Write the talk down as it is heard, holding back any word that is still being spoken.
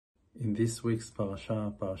In this week's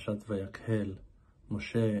Parsha, Parashat Vayakhel,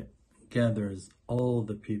 Moshe gathers all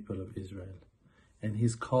the people of Israel, and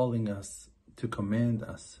he's calling us to command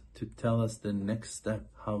us, to tell us the next step,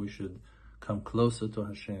 how we should come closer to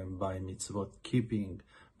Hashem by mitzvot keeping,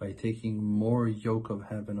 by taking more yoke of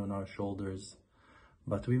heaven on our shoulders.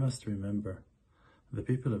 But we must remember, the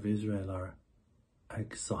people of Israel are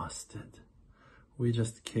exhausted. We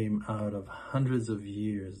just came out of hundreds of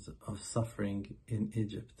years of suffering in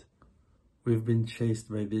Egypt. We've been chased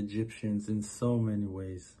by the Egyptians in so many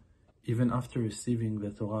ways. Even after receiving the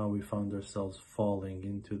Torah, we found ourselves falling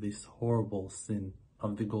into this horrible sin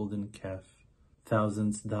of the golden calf.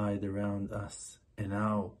 Thousands died around us, and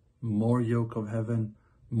now more yoke of heaven,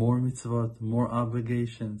 more mitzvot, more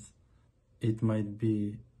obligations. It might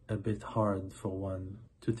be a bit hard for one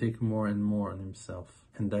to take more and more on himself.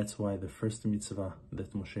 And that's why the first mitzvah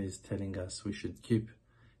that Moshe is telling us we should keep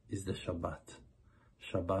is the Shabbat.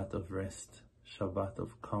 Shabbat of rest, Shabbat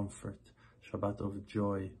of comfort, Shabbat of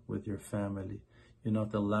joy with your family. You're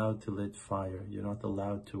not allowed to lit fire. You're not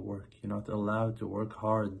allowed to work. You're not allowed to work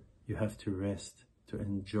hard. You have to rest, to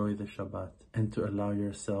enjoy the Shabbat, and to allow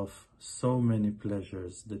yourself so many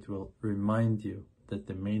pleasures that will remind you that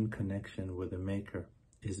the main connection with the Maker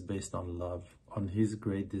is based on love, on His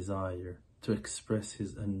great desire to express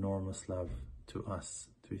His enormous love to us,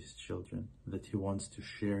 to His children, that He wants to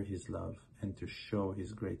share His love and to show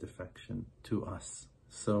His great affection to us.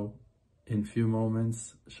 So, in few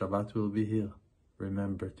moments, Shabbat will be here.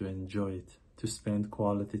 Remember to enjoy it, to spend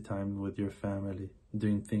quality time with your family,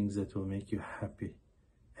 doing things that will make you happy,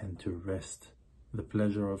 and to rest. The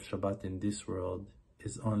pleasure of Shabbat in this world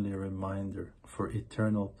is only a reminder for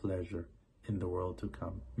eternal pleasure in the world to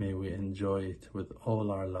come. May we enjoy it with all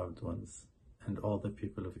our loved ones and all the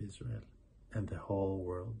people of Israel and the whole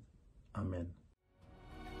world. Amen.